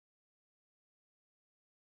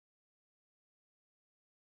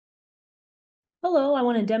Hello, I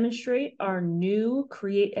want to demonstrate our new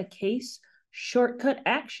create a case shortcut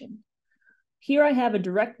action. Here I have a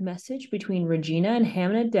direct message between Regina and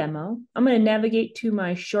having a demo. I'm going to navigate to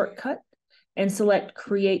my shortcut and select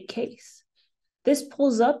create case. This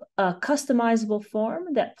pulls up a customizable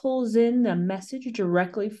form that pulls in the message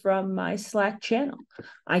directly from my Slack channel.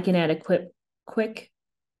 I can add a quick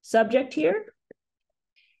subject here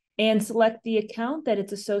and select the account that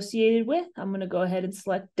it's associated with. I'm going to go ahead and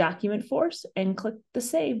select Document Force and click the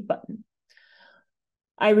Save button.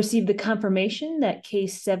 I received the confirmation that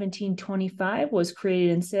case 1725 was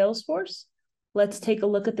created in Salesforce. Let's take a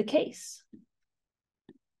look at the case.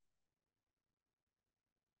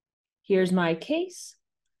 Here's my case.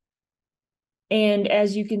 And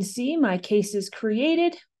as you can see, my case is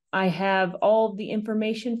created. I have all of the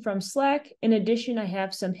information from Slack. In addition, I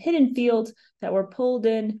have some hidden fields that were pulled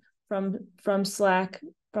in from Slack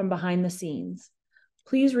from behind the scenes.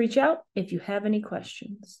 Please reach out if you have any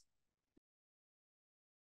questions.